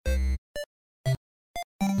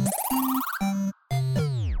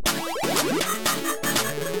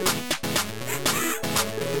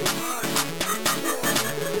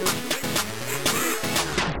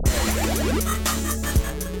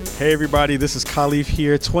Hey everybody, this is Khalif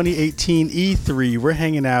here, 2018 E3. We're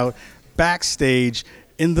hanging out backstage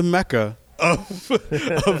in the Mecca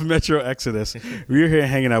of Metro Exodus. We're here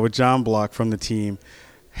hanging out with John Block from the team.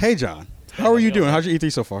 Hey John, how are you doing? How's your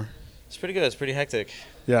E3 so far? It's pretty good. It's pretty hectic.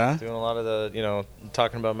 Yeah? Doing a lot of the,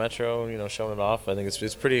 talking about Metro, showing it off. I think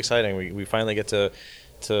it's pretty exciting. We finally get to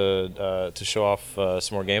show off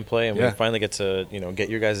some more gameplay, and we finally get to get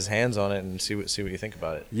your guys' hands on it and see what you think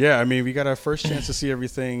about it. Yeah, I mean, we got our first chance to see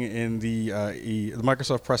everything in the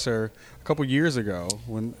Microsoft presser a couple years ago.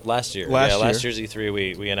 Last year's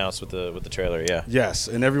E3 we announced with the trailer. Yeah. Yes,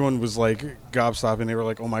 and everyone was like gobstopping. They were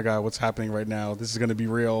like, "Oh my God, what's happening right now? This is going to be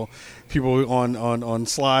real." People on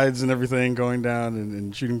slides and everything going down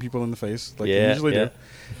and shooting people in the face like they usually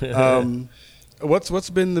do. What's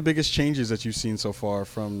been the biggest changes that you've seen so far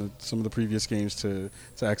from some of the previous games to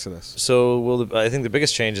Exodus? So, I think the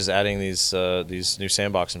biggest change is adding these new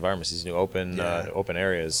sandbox environments, these new open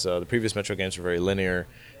areas. The previous Metro games were very linear,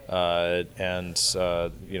 and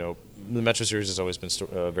the Metro series has always been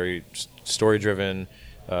very story-driven.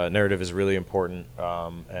 Narrative is really important,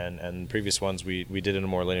 and previous ones we did it in a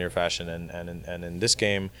more linear fashion, and in this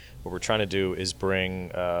game, what we're trying to do is bring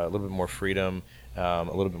a little bit more freedom, a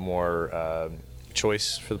little bit more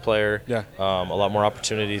choice for the player, a lot more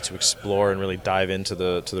opportunity to explore and really dive into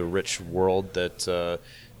the rich world that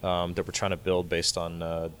we're trying to build based on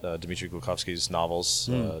Dmitry Glukhovsky's novels,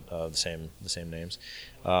 the same names,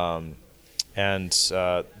 and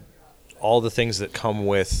all the things that come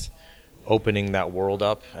with opening that world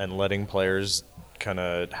up and letting players kind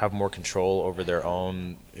of have more control over their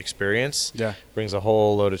own experience brings a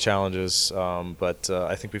whole load of challenges, but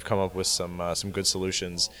I think we've come up with some good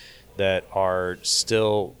solutions that are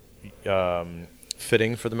still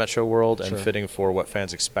fitting for the Metro world and fitting for what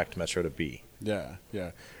fans expect Metro to be. Yeah.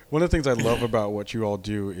 One of the things I love about what you all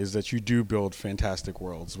do is that you do build fantastic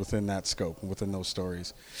worlds within that scope, within those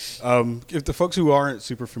stories. If the folks who aren't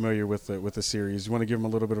super familiar with the series, you want to give them a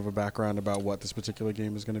little bit of a background about what this particular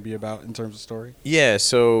game is going to be about in terms of story? Yeah,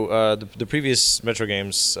 so the previous Metro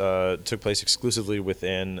games took place exclusively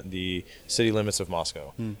within the city limits of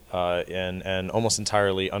Moscow, and almost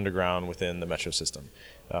entirely underground within the Metro system.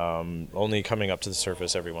 Only coming up to the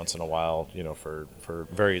surface every once in a while, for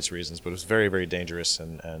various reasons, but it was very, very dangerous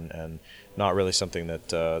and not really something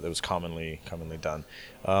that was commonly done.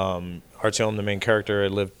 Artyom, the main character,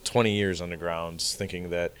 had lived 20 years underground,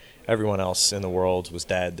 thinking that everyone else in the world was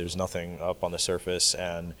dead. There's nothing up on the surface,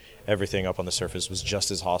 and everything up on the surface was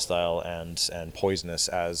just as hostile and poisonous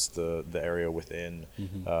as the area within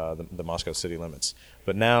the Moscow city limits.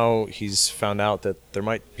 But now he's found out that there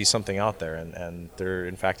might be something out there, and there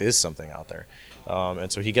in fact is something out there.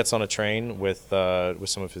 And so he gets on a train with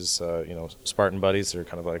some of his Spartan buddies. They're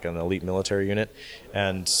kind of like an elite military unit,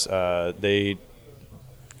 and they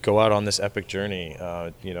go out on this epic journey,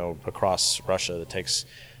 across Russia that takes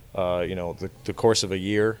the course of a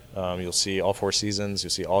year. You'll see all 4 seasons. You'll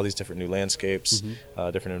see all these different new landscapes,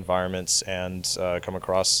 different environments, and come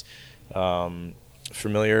across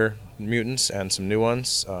familiar mutants and some new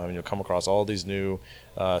ones. You'll come across all these new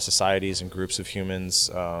societies and groups of humans,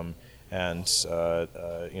 and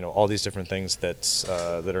all these different things that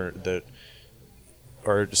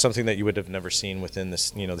are something that you would have never seen within this,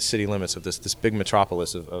 the city limits of this big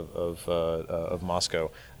metropolis of Moscow,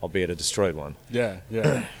 albeit a destroyed one. Yeah.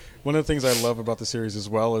 One of the things I love about the series as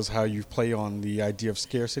well is how you play on the idea of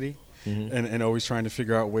scarcity. And always trying to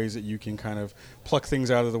figure out ways that you can kind of pluck things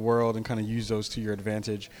out of the world and kind of use those to your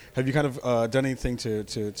advantage. Have you kind of done anything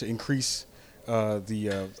to increase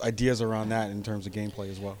the ideas around that in terms of gameplay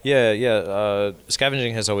as well? Yeah.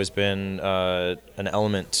 Scavenging has always been an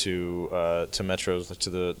element to Metros,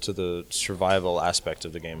 to the survival aspect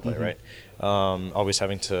of the gameplay, right? Always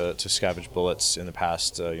having to scavenge bullets in the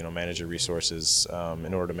past, manage your resources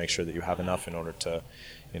in order to make sure that you have enough in order to,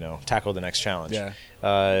 tackle the next challenge. Yeah.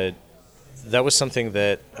 That was something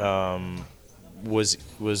that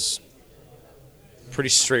was pretty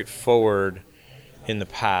straightforward in the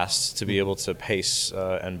past to be able to pace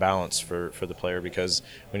and balance for the player, because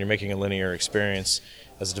when you're making a linear experience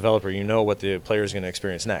as a developer, you know what the player is going to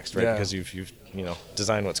experience next, right? Because you've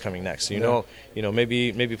designed what's coming next. So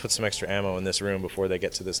maybe put some extra ammo in this room before they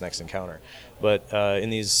get to this next encounter. But in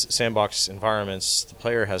these sandbox environments, the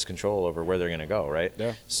player has control over where they're going to go, right?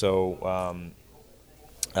 Yeah. So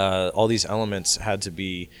all these elements had to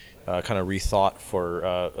be kind of rethought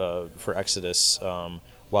for Exodus,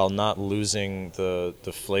 while not losing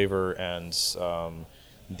the flavor and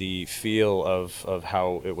the feel of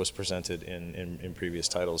how it was presented in previous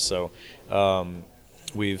titles. So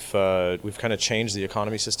we've kind of changed the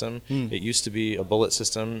economy system. It used to be a bullet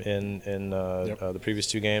system in the previous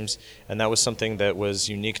 2 games, and that was something that was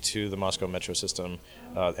unique to the Moscow Metro system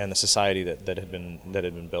and the society that had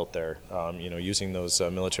been built there. Using those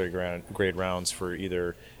military grade rounds for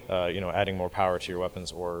either adding more power to your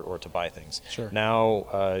weapons or to buy things. Sure. Now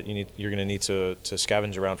you're going to need to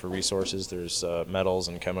scavenge around for resources. There's metals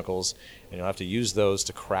and chemicals, and you'll have to use those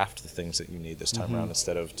to craft the things that you need this time around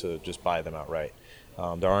instead of to just buy them outright.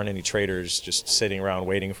 There aren't any traders just sitting around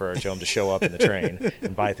waiting for Artyom to show up in the train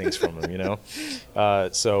and buy things from them.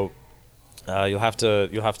 So you'll have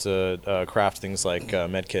to craft things like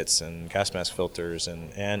med kits and gas mask filters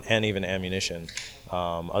and even ammunition.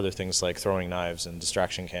 Other things like throwing knives and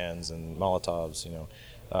distraction cans and Molotovs.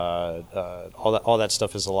 All that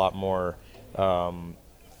stuff is a lot more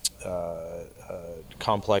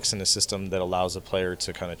complex in a system that allows a player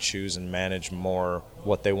to kind of choose and manage more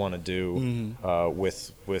what they want to do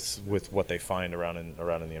with what they find around in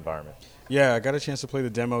the environment. Yeah, I got a chance to play the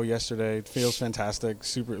demo yesterday. It feels fantastic.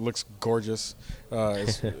 Super, it looks gorgeous.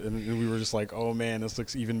 And we were just like, oh man, this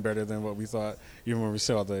looks even better than what we thought, even when we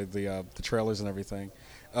saw the trailers and everything.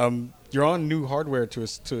 You're on new hardware to a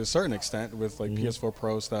certain extent with like PS4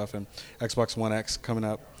 Pro stuff and Xbox One X coming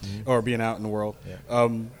up or being out in the world. Yeah.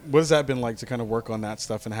 What has that been like to kind of work on that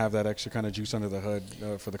stuff and have that extra kind of juice under the hood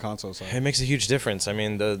for the console side? It makes a huge difference. I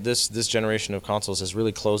mean, this generation of consoles has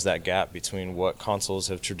really closed that gap between what consoles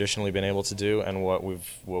have traditionally been able to do and what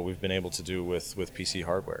we've been able to do with PC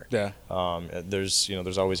hardware. Yeah.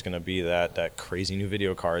 There's always going to be that crazy new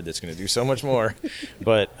video card that's going to do so much more,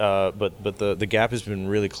 but the gap has been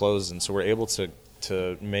really closed, and so we're able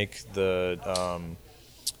to make the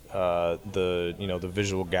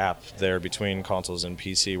visual gap there between consoles and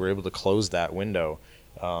PC. We're able to close that window,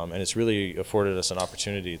 and it's really afforded us an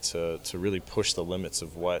opportunity to really push the limits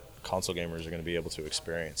of what console gamers are going to be able to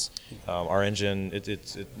experience. Our engine,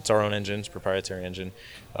 it's our own engine, it's a proprietary engine.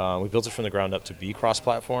 We built it from the ground up to be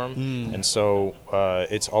cross-platform, and so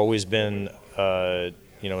it's always been a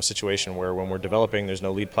situation where when we're developing, there's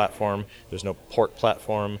no lead platform, there's no port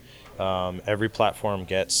platform. Every platform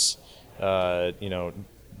gets, the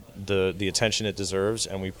attention it deserves,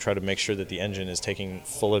 and we try to make sure that the engine is taking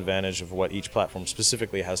full advantage of what each platform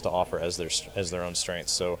specifically has to offer as their own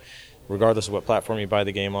strengths. So, regardless of what platform you buy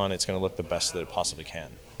the game on, it's going to look the best that it possibly can.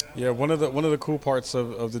 Yeah, one of the cool parts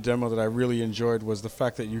of the demo that I really enjoyed was the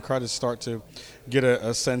fact that you kind of start to get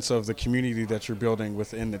a sense of the community that you're building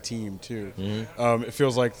within the team too. It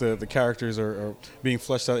feels like the characters are being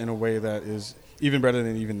fleshed out in a way that is even better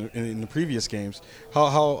than even in the previous games.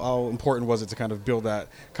 How important was it to kind of build that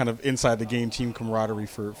kind of inside the game team camaraderie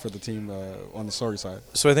for the team on the story side?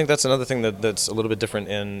 So I think that's another thing that's a little bit different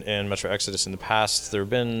in Metro Exodus. In the past, there have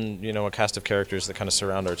been a cast of characters that kind of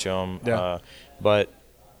surround Artyom, but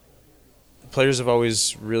players have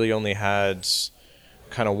always really only had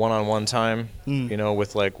kind of one-on-one time,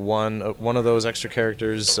 with like one of those extra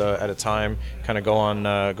characters at a time. Kind of go on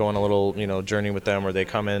a little journey with them, where they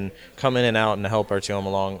come in and out and help Artyom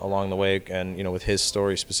along the way, and with his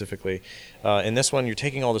story specifically. In this one, you're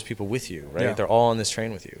taking all those people with you, right? Yeah. They're all on this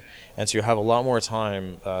train with you, and so you have a lot more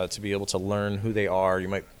time to be able to learn who they are. You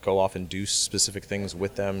might go off and do specific things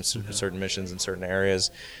with them, certain missions in certain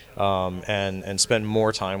areas, and spend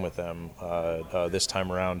more time with them this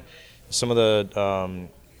time around. Some of the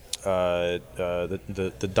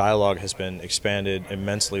dialogue has been expanded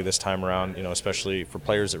immensely this time around, especially for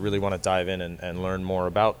players that really want to dive in and learn more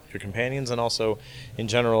about your companions, and also in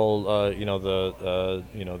general, the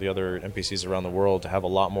other NPCs around the world, to have a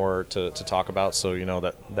lot more to talk about. So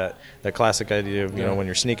that classic idea of when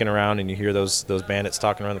you're sneaking around and you hear those bandits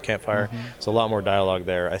talking around the campfire. So a lot more dialogue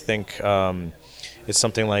there. I think it's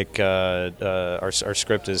something like our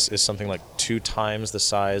script is something like 2 times the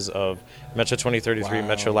size of Metro 2033,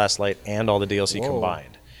 Metro Last Light, and all the DLC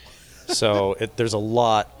combined. So there's a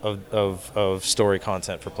lot of story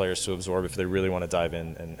content for players to absorb if they really want to dive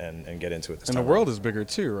in and get into it. And the world is bigger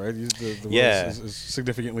too, right? The world is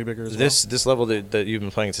significantly bigger as well. This level that you've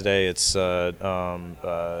been playing today, it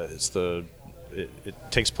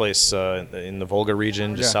takes place in the Volga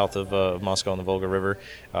region, just south of Moscow on the Volga River.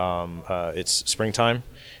 It's springtime,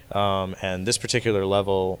 and this particular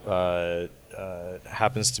level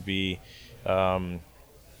happens to be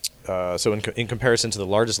so in comparison to the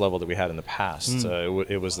largest level that we had in the past,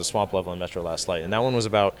 it was the swamp level in Metro Last Light, and that one was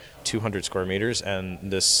about 200 square meters, and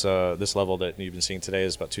this level that you've been seeing today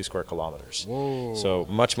is about 2 square kilometers. Whoa. So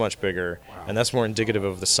much bigger, and that's more indicative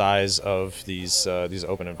of the size of these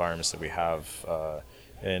open environments that we have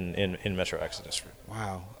in Metro Exodus.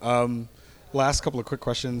 Wow. Last couple of quick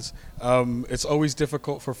questions. It's always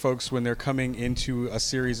difficult for folks when they're coming into a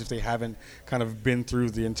series if they haven't kind of been through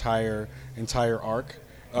the entire arc.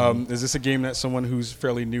 Is this a game that someone who's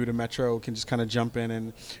fairly new to Metro can just kind of jump in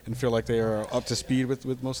and feel like they are up to speed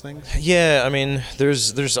with most things? Yeah, I mean,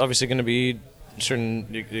 there's obviously going to be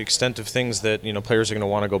certain extent of things that players are going to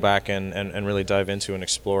want to go back and really dive into and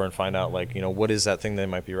explore and find out, like, what is that thing they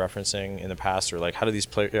might be referencing in the past, or like how do these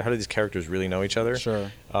characters really know each other? Sure.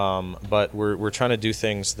 But we're trying to do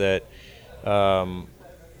things that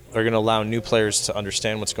are going to allow new players to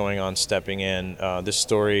understand what's going on stepping in. This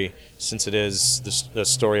story, since it is a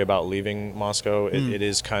story about leaving Moscow, it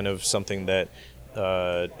is kind of something that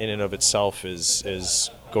in and of itself is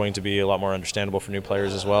going to be a lot more understandable for new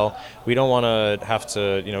players as well. We don't want to have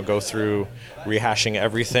to go through rehashing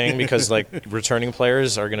everything because like returning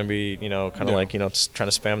players are going to be kind of like trying to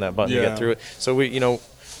spam that button to get through it. So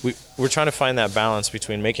we're trying to find that balance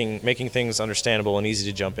between making things understandable and easy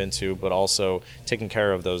to jump into, but also taking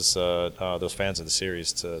care of those fans of the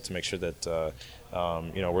series to make sure that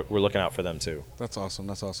we're looking out for them too. That's awesome.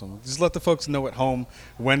 Just let the folks know at home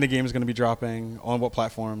when the game is going to be dropping, on what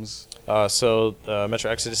platforms. So Metro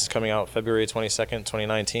Exodus is coming out February 22nd,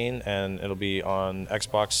 2019, and it'll be on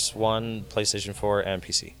Xbox One, PlayStation 4, and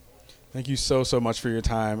PC. Thank you so much for your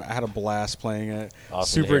time. I had a blast playing it.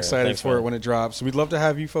 Awesome. Super excited for it when it drops. We'd love to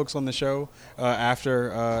have you folks on the show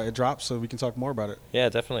after it drops so we can talk more about it. Yeah,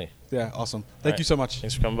 definitely. Yeah, awesome. Thank you so much.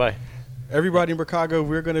 Thanks for coming by. Everybody in Chicago,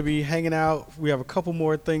 we're going to be hanging out. We have a couple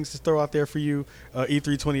more things to throw out there for you. E3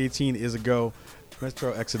 2018 is a go.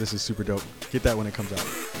 Metro Exodus is super dope. Get that when it comes out.